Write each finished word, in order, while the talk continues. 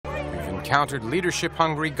encountered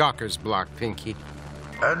leadership-hungry Gawker's block, Pinky.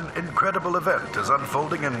 An incredible event is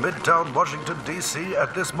unfolding in Midtown Washington, D.C.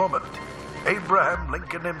 at this moment. Abraham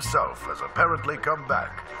Lincoln himself has apparently come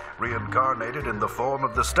back, reincarnated in the form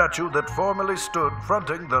of the statue that formerly stood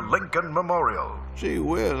fronting the Lincoln Memorial. Gee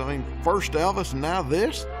whiz, I mean, first Elvis and now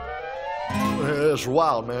this? It's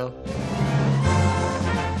wild, man.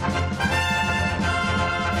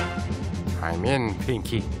 I'm in,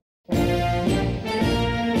 Pinky.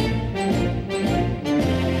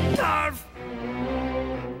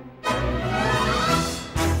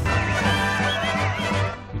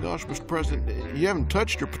 Gosh, Mr. President, you haven't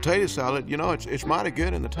touched your potato salad. You know, it's mighty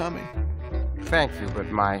good in the tummy. Thank you, but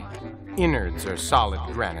my innards are solid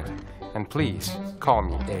granite. And please, call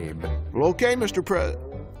me Abe. Well, okay, Mr.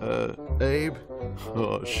 Abe?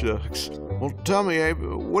 Oh, shucks. Well, tell me, Abe,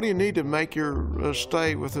 what do you need to make your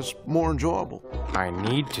stay with us more enjoyable? I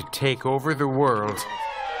need to take over the world.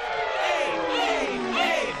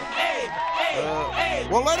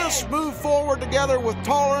 Well, let us move forward together with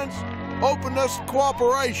tolerance, openness, and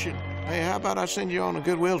cooperation. Hey, how about I send you on a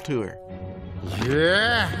goodwill tour?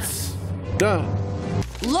 Yes! Done.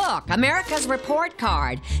 Look, America's report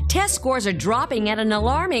card. Test scores are dropping at an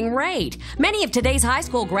alarming rate. Many of today's high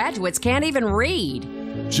school graduates can't even read.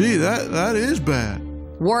 Gee, that is bad.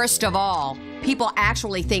 Worst of all, people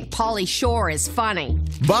actually think Pauly Shore is funny.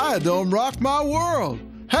 Biodome rocked my world.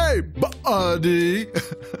 Hey, buddy.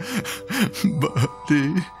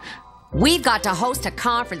 Buddy. We've got to host a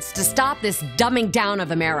conference to stop this dumbing down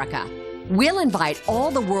of America. We'll invite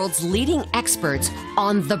all the world's leading experts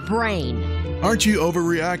on the brain. Aren't you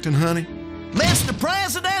overreacting, honey? Mr.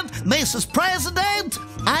 President, Mrs. President,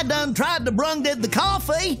 I done tried to brung did the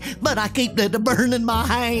coffee, but I keep it burning my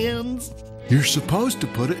hands. You're supposed to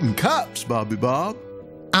put it in cups, Bobby Bob.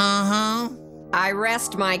 Uh-huh. I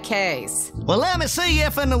rest my case. Well, let me see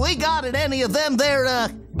if we got it any of them there,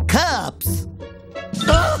 cups.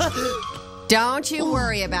 Don't you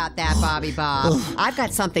worry about that, Bobby Bob. I've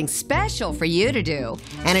got something special for you to do,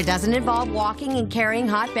 and it doesn't involve walking and carrying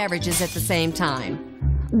hot beverages at the same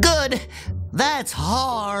time. Good. That's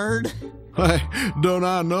hard. Hey, don't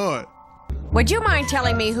I know it? Would you mind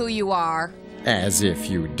telling me who you are? As if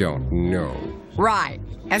you don't know. Right.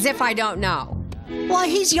 As if I don't know. Why,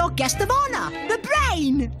 he's your guest of honor, the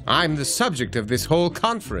brain. I'm the subject of this whole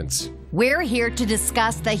conference. We're here to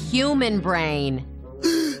discuss the human brain.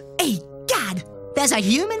 Hey, Gad, there's a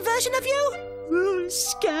human version of you? Oh,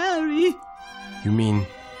 scary. You mean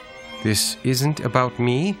this isn't about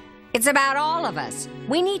me? It's about all of us.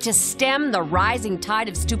 We need to stem the rising tide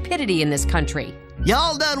of stupidity in this country.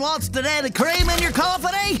 Y'all done watched the daddy cream in your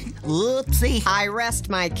coffee? Whoopsie. I rest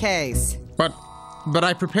my case. But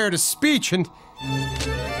I prepared a speech and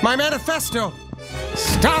my manifesto.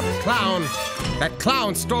 Stop, clown! That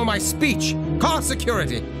clown stole my speech. Call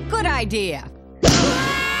security. Good idea.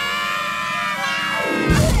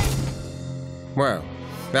 Well,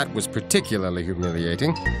 that was particularly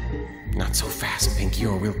humiliating. Not so fast, Pinky,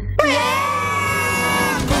 or we'll...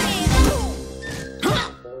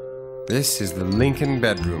 This is the Lincoln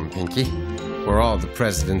bedroom, Pinky, where all the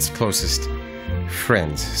president's closest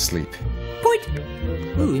friends sleep. Point.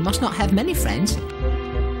 Ooh, he must not have many friends.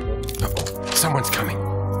 Uh-oh, someone's coming.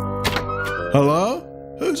 Hello?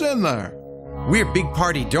 Who's in there? We're big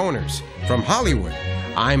party donors from Hollywood.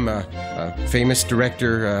 I'm famous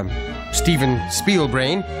director, Steven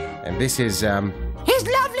Spielbrain, and this is, His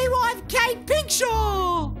lovely wife, Kate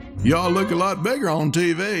Pigshaw. Y'all look a lot bigger on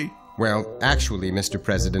TV. Well, actually, Mr.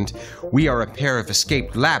 President, we are a pair of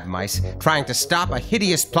escaped lab mice trying to stop a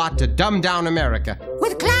hideous plot to dumb down America.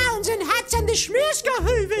 With clowns and hats and the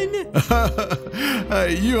schmearskahoven.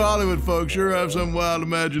 Hey, you Hollywood folks sure have some wild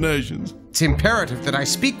imaginations. It's imperative that I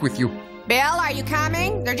speak with you. Bill, are you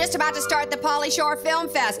coming? They're just about to start the Pauly Shore Film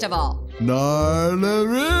Festival. Narla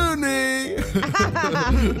Rooney!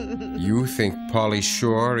 You think Pauly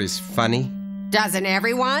Shore is funny? Doesn't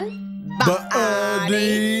everyone?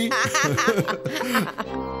 Buddy!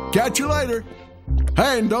 Catch you later.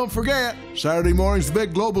 Hey, and don't forget, Saturday morning's the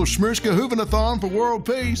big global Schmearskahovenathon for world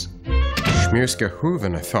peace.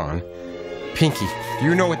 Schmearskahovenathon? Pinky, do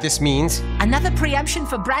you know what this means? Another preemption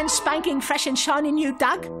for brand spanking fresh and shiny new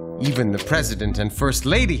Doug? Even the president and first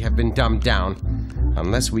lady have been dumbed down.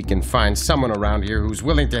 Unless we can find someone around here who's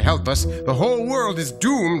willing to help us, the whole world is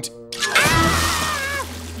doomed.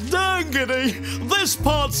 Dangity! This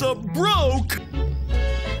part's a broke!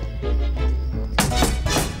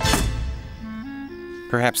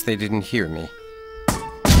 Perhaps they didn't hear me.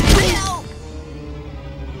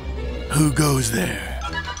 Who goes there?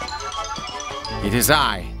 It is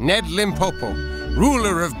I, Ned Limpopo,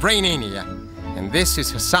 ruler of Brainania. And and this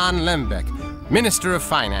is Hassan Lembeck, Minister of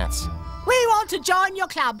Finance. We want to join your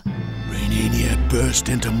club. Brainania burst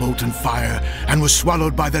into molten fire and was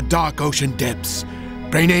swallowed by the dark ocean depths.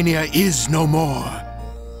 Brainania is no more.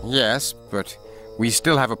 Yes, but we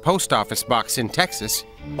still have a post office box in Texas.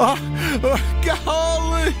 Golly!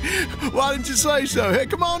 Why didn't you say so? Hey,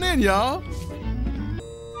 come on in, y'all.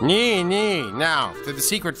 Nee. Now, to the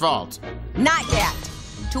secret vault. Not yet.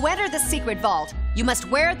 To enter the secret vault, you must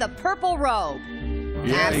wear the purple robe.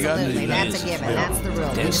 Yeah, you got Absolutely, to. that's a given. That's the rule.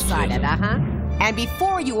 We decided, And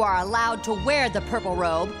before you are allowed to wear the purple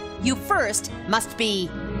robe, you first must be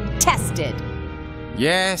tested.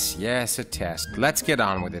 Yes, a test. Let's get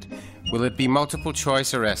on with it. Will it be multiple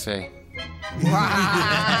choice or essay?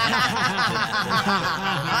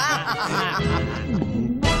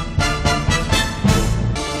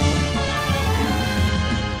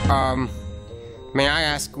 May I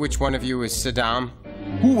ask which one of you is Saddam?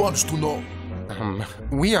 Who wants to know?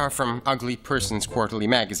 We are from Ugly Persons Quarterly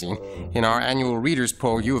magazine. In our annual readers'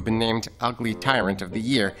 poll, you have been named Ugly Tyrant of the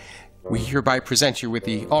Year. We hereby present you with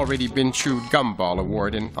the Already Been Chewed Gumball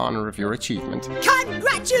Award in honor of your achievement.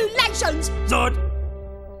 Congratulations! Zod!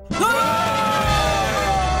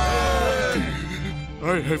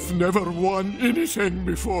 I have never won anything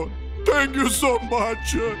before. Thank you so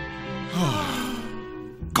much.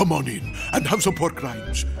 Come on in and have some pork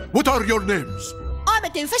rinds. What are your names? I'm a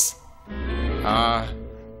doofus.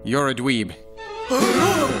 You're a dweeb.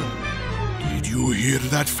 Did you hear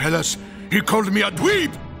that, fellas? He called me a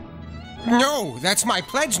dweeb! No, that's my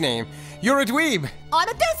pledge name. You're a dweeb. I'm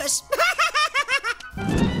a doofus.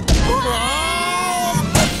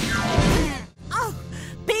 Oh,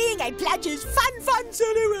 being a pledge is fun,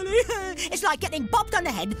 silly Willy. It's like getting bopped on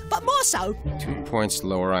the head, but more so. 2 points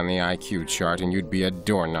lower on the IQ chart and you'd be a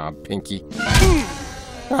doorknob, Pinky.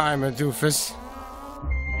 I'm a doofus.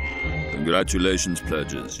 Congratulations,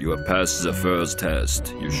 pledges. You have passed the first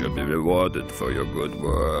test. You shall be rewarded for your good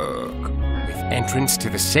work. With entrance to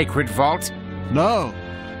the sacred vault? No,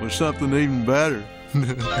 with something even better.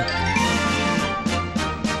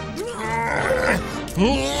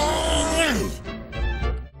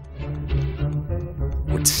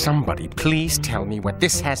 Would somebody please tell me what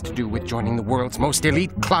this has to do with joining the world's most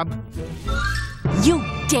elite club? You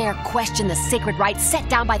dare question the sacred rites set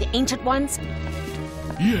down by the Ancient Ones?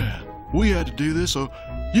 Yeah, we had to do this, so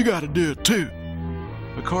you got to do it too.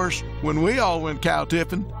 Of course, when we all went cow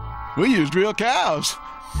tipping, we used real cows.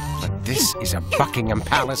 But this is a Buckingham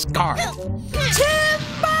Palace guard.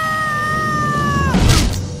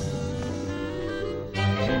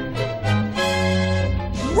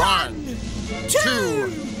 One, 2,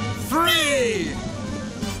 3.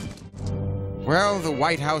 Well, the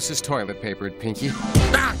White House is toilet papered, Pinky.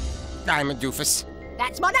 Ah! I'm a doofus.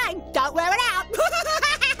 That's my name. Don't wear it out.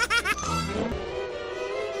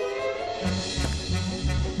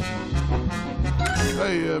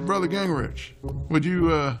 Hey, Brother Gingrich, would you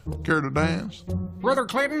care to dance? Brother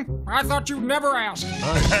Clinton, I thought you'd never ask.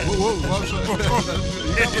 Hey, whoa, what's that?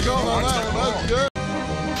 You got me going on that one. That's good.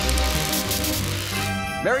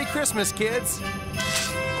 Merry Christmas, kids.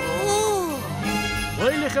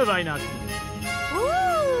 Fröhliche Weihnachten.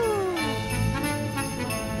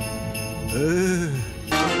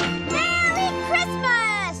 Merry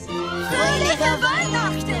Christmas! Fröhliche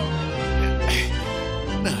Weihnachten!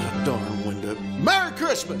 Darn window. Merry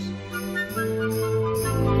Christmas!